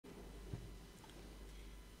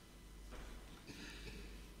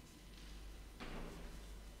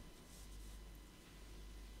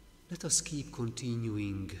Let us keep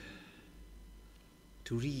continuing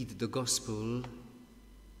to read the Gospel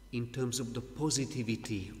in terms of the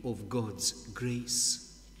positivity of God's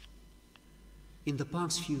grace. In the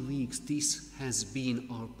past few weeks, this has been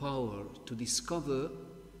our power to discover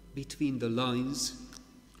between the lines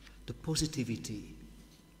the positivity,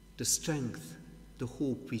 the strength, the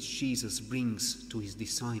hope which Jesus brings to his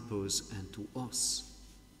disciples and to us.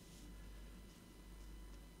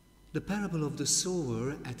 The parable of the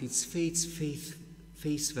sower at its face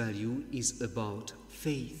value is about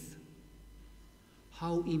faith.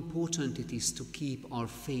 How important it is to keep our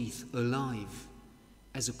faith alive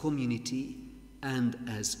as a community and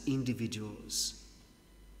as individuals.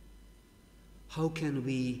 How can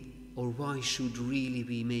we, or why should really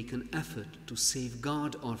we make an effort to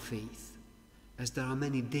safeguard our faith, as there are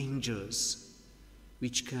many dangers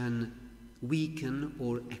which can weaken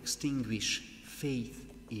or extinguish faith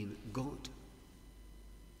in God.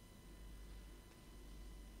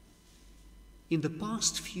 In the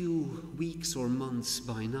past few weeks or months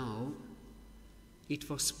by now, it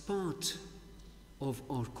was part of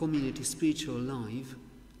our community spiritual life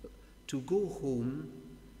to go home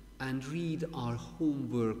and read our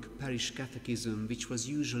homework parish catechism, which was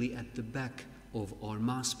usually at the back of our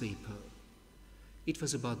mass paper. It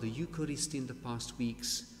was about the Eucharist in the past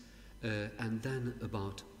weeks, and then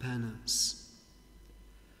about penance.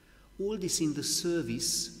 All this in the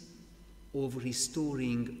service of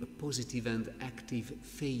restoring a positive and active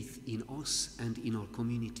faith in us and in our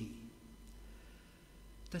community.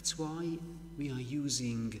 That's why we are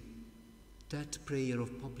using that prayer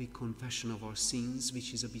of public confession of our sins,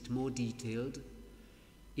 which is a bit more detailed.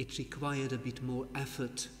 It required a bit more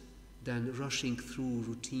effort than rushing through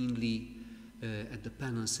routinely at the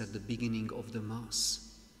penance at the beginning of the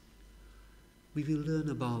Mass. We will learn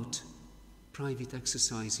about private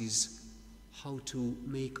exercises, how to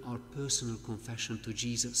make our personal confession to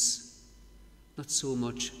Jesus, not so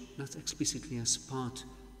much, not explicitly as part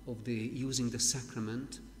of the using the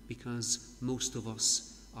sacrament, because most of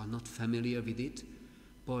us are not familiar with it,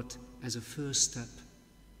 but as a first step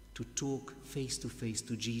to talk face to face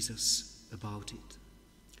to Jesus about it.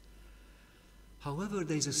 However,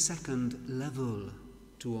 there is a second level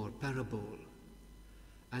to our parable,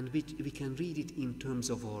 and we can read it in terms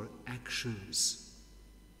of our actions.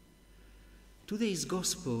 Today's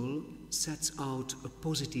Gospel sets out a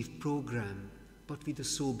positive program, but with a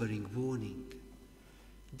sobering warning.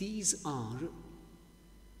 These are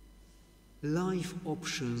life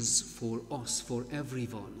options for us, for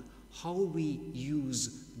everyone, how we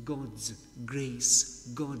use God's grace,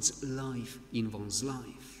 God's life in one's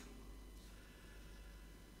life.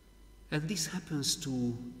 And this happens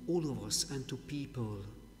to all of us and to people.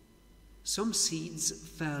 Some seeds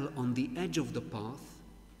fell on the edge of the path,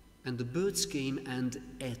 and the birds came and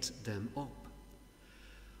ate them up.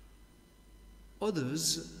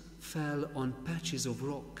 Others fell on patches of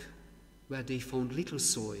rock, where they found little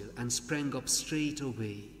soil and sprang up straight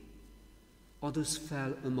away. Others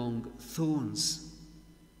fell among thorns,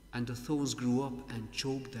 and the thorns grew up and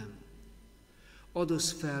choked them.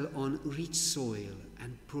 Others fell on rich soil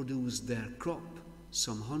and produced their crop,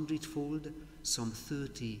 some 100-fold, some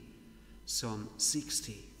 30, some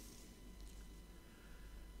 60.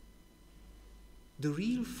 The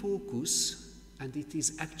real focus, and it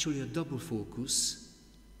is actually a double focus,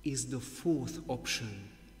 is the fourth option,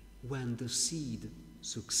 when the seed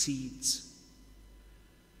succeeds.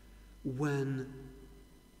 When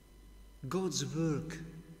God's work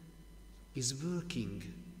is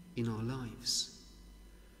working in our lives.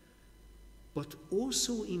 But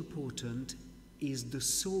also important is the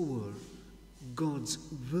sower, God's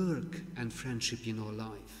work and friendship in our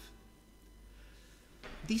life.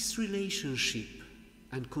 This relationship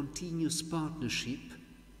and continuous partnership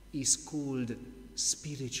is called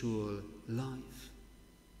spiritual life.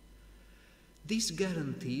 This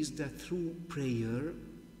guarantees that through prayer,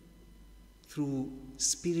 through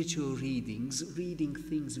spiritual readings, reading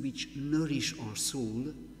things which nourish our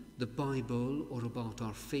soul, the Bible, or about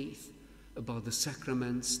our faith, about the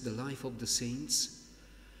sacraments, the life of the saints,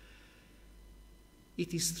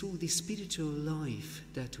 it is through the spiritual life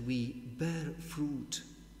that we bear fruit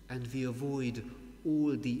and we avoid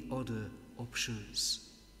all the other options.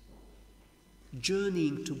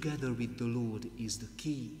 Journeying together with the Lord is the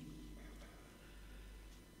key.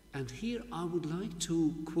 And here I would like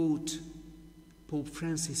to quote Pope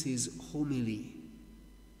Francis's homily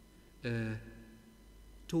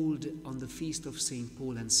told on the feast of St.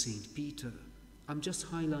 Paul and St. Peter. I'm just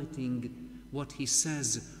highlighting what he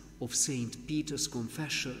says of St. Peter's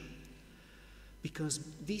confession, because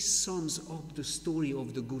this sums up the story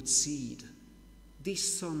of the good seed.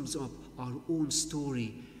 This sums up our own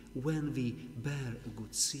story when we bear a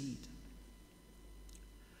good seed.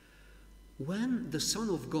 When the Son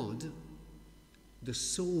of God, the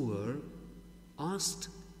sower, asked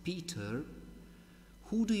Peter,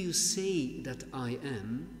 "Who do you say that I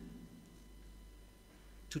am?"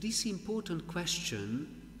 To this important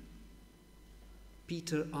question,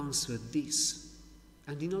 Peter answered this.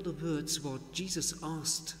 And in other words, what Jesus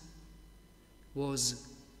asked was,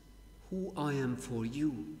 "Who I am for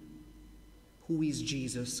you? Who is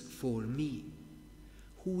Jesus for me?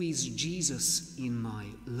 Who is Jesus in my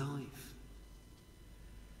life?"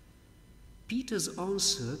 Peter's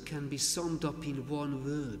answer can be summed up in one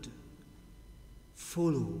word: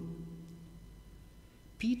 follow.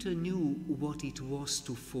 Peter knew what it was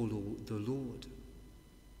to follow the Lord.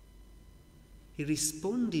 He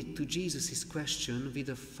responded to Jesus' question with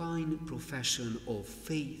a fine profession of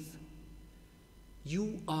faith.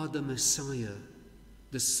 "You are the Messiah,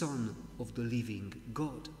 the Son of the living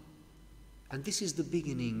God." And this is the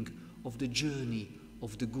beginning of the journey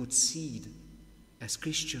of the good seed as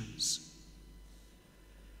Christians.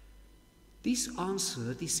 This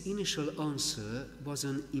answer, this initial answer, was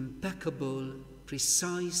an impeccable,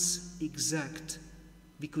 precise, exact,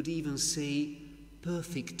 we could even say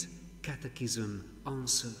perfect catechism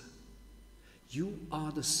answer. You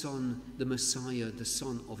are the Son, the Messiah, the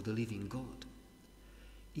Son of the living God.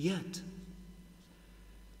 Yet,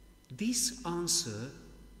 this answer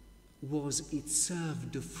was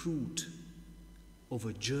itself the fruit of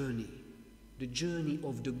a journey, the journey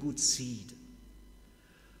of the good seed.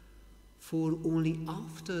 For only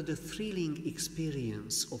after the thrilling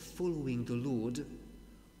experience of following the Lord,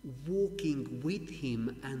 walking with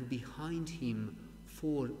Him and behind Him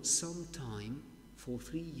for some time, for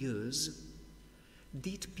 3 years,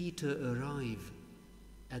 did Peter arrive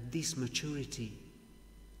at this maturity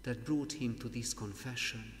that brought him to this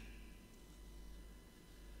confession.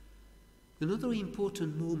 Another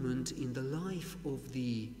important moment in the life of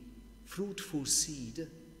the fruitful seed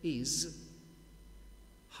is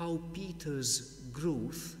how Peter's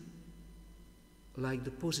growth, like the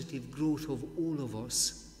positive growth of all of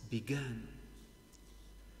us, began.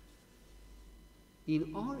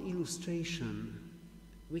 In our illustration,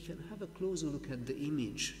 we can have a closer look at the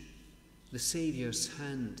image, the Saviour's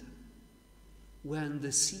hand, when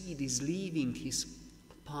the seed is leaving his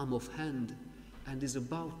palm of hand and is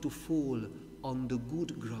about to fall on the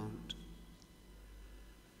good ground.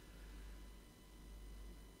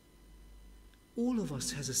 All of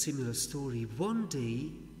us has a similar story. One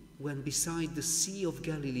day, when beside the Sea of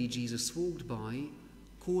Galilee Jesus walked by,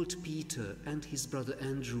 called Peter and his brother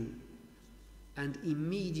Andrew, and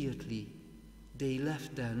immediately they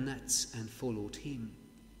left their nets and followed him.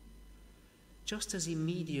 Just as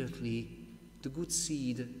immediately the good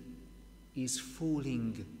seed is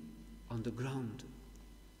falling on the ground.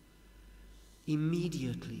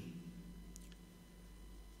 Immediately.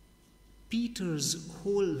 Peter's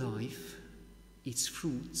whole life, its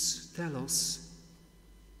fruits, tell us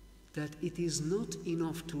that it is not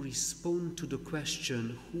enough to respond to the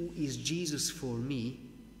question, "Who is Jesus for me?"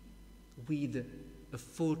 with a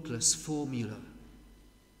faultless formula.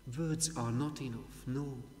 Words are not enough,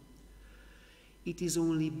 no. It is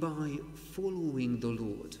only by following the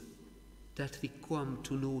Lord that we come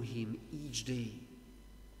to know Him each day.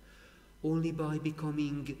 Only by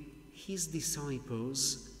becoming His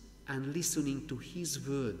disciples and listening to His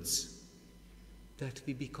words that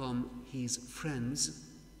we become His friends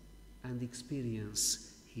and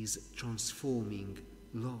experience His transforming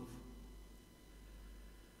love.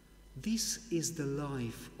 This is the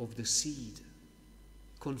life of the seed,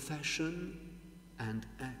 confession and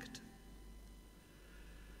act.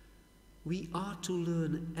 We are to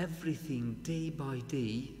learn everything day by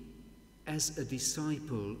day as a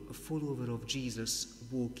disciple, a follower of Jesus,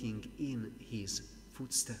 walking in His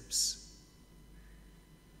footsteps.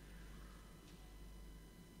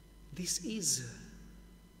 This is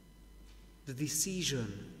the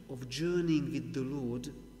decision of journeying with the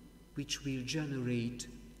Lord which will generate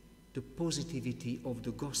the positivity of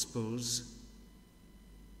the Gospels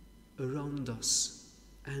around us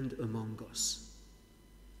and among us.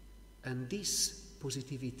 And this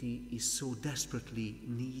positivity is so desperately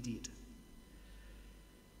needed.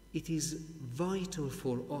 It is vital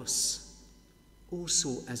for us,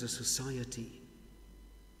 also as a society,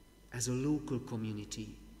 as a local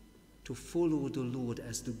community, to follow the Lord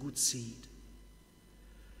as the good seed.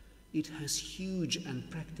 It has huge and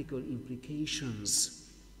practical implications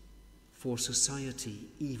for society,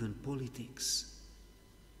 even politics.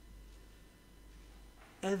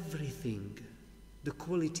 Everything, the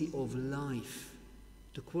quality of life,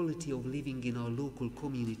 The quality of living in our local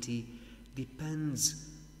community depends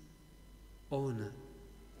on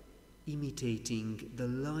imitating the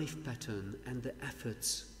life pattern and the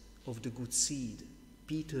efforts of the good seed,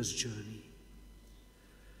 Peter's journey.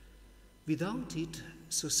 Without it,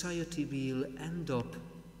 society will end up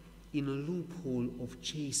in a loophole of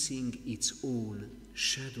chasing its own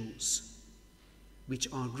shadows, which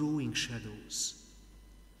are growing shadows.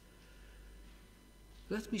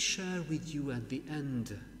 Let me share with you at the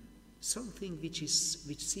end something which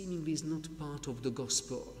seemingly is not part of the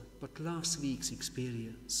gospel, but last week's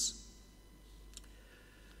experience.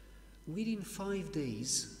 Within 5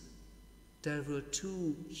 days, there were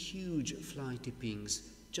 2 huge fly tippings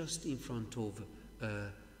just in front of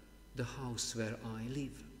the house where I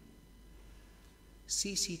live.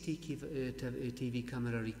 CCTV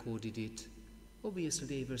camera recorded it. Obviously,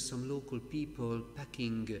 there were some local people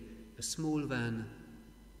packing a small van,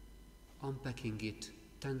 unpacking it,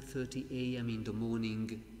 10:30 a.m. in the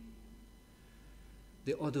morning.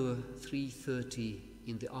 The other 3:30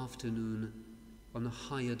 in the afternoon on a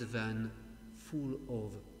hired van full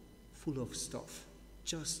of stuff,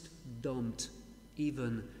 just dumped,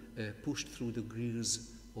 even pushed through the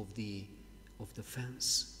grills of the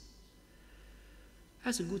fence.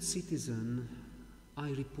 As a good citizen,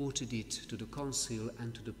 I reported it to the council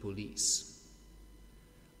and to the police.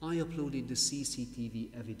 I uploaded the CCTV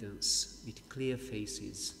evidence with clear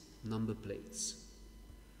faces, number plates.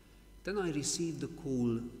 Then I received a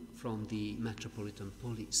call from the Metropolitan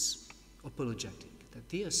Police, apologetic, that,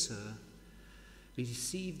 "Dear sir, we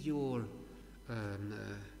received your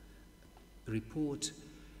report,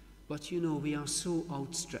 but you know, we are so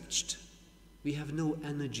outstretched. We have no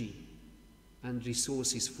energy and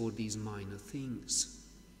resources for these minor things.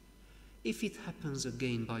 If it happens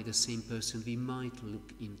again by the same person, we might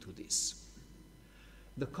look into this."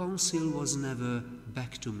 The council was never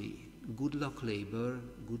back to me. Good luck, Labour,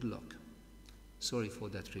 good luck. Sorry for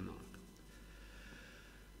that remark.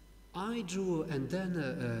 I drew, and then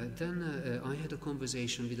I had a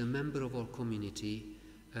conversation with a member of our community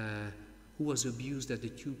who was abused at the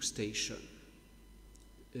tube station.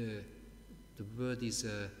 The word is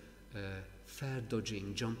fare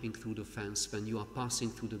dodging, jumping through the fence. When you are passing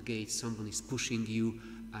through the gate, someone is pushing you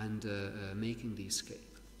and making the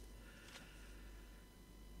escape.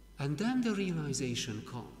 And then the realization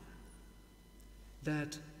came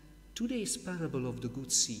that today's parable of the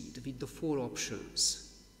good seed with the 4 options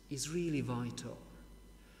is really vital,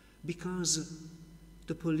 because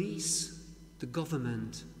the police, the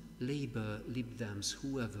government, Labour, Lib Dems,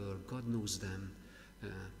 whoever, God knows them,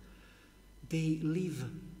 they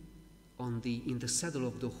live in the saddle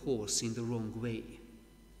of the horse in the wrong way,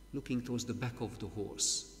 looking towards the back of the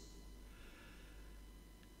horse.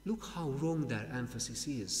 Look how wrong their emphasis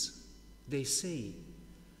is. They say,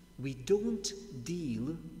 "We don't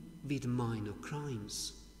deal with minor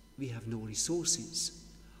crimes. We have no resources.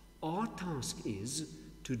 Our task is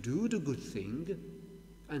to do the good thing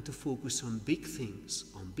and to focus on big things,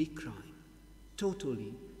 on big crime."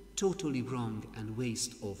 Totally wrong and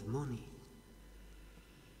waste of money.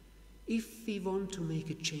 If we want to make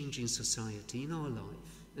a change in society, in our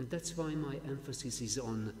life, and that's why my emphasis is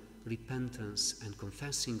on repentance and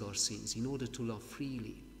confessing our sins in order to love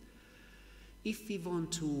freely. If we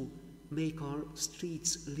want to make our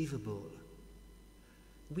streets livable,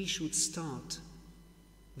 we should start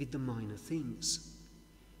with the minor things.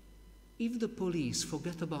 If the police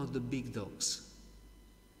forget about the big dogs,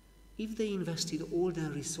 if they invested all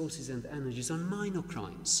their resources and energies on minor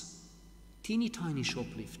crimes, teeny tiny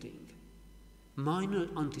shoplifting, minor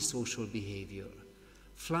antisocial behavior,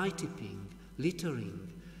 fly tipping, littering,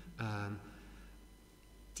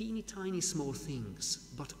 teeny tiny small things,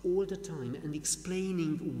 but all the time, and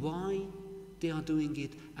explaining why they are doing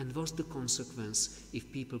it and what's the consequence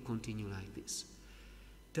if people continue like this,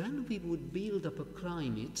 then we would build up a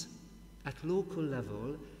climate at local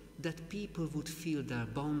level that people would feel their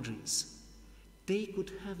boundaries. They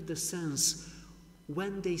could have the sense,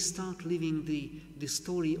 when they start living the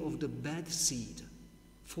story of the bad seed,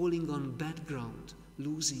 falling on bad ground,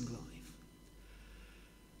 losing life.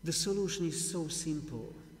 The solution is so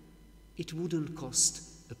simple. It wouldn't cost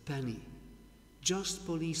a penny. Just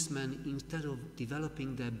policemen, instead of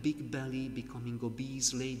developing their big belly, becoming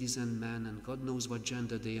obese ladies and men, and God knows what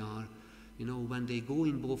gender they are, you know, when they go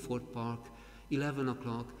in Beaufort Park, 11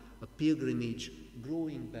 o'clock, a pilgrimage,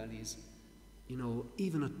 growing bellies, you know,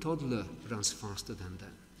 even a toddler runs faster than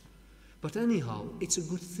them. But anyhow, it's a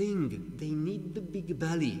good thing. They need the big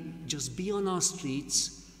belly. Just be on our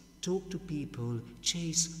streets, talk to people,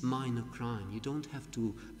 chase minor crime. You don't have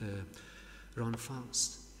to run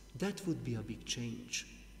fast. That would be a big change.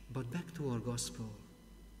 But back to our gospel.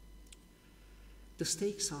 The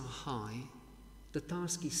stakes are high, the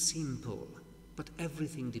task is simple, but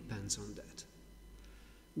everything depends on that.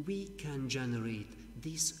 We can generate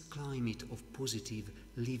this climate of positive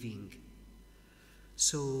living.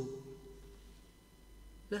 So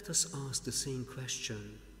let us ask the same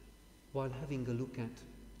question while having a look at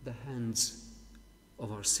the hands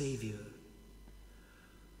of our Savior.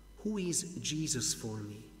 Who is Jesus for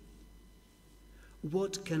me?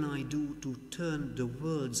 What can I do to turn the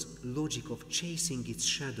world's logic of chasing its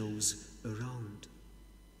shadows around?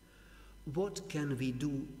 What can we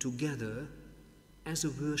do together as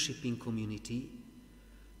a worshipping community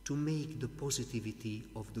to make the positivity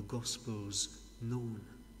of the Gospels known?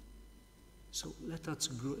 So let us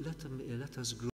grow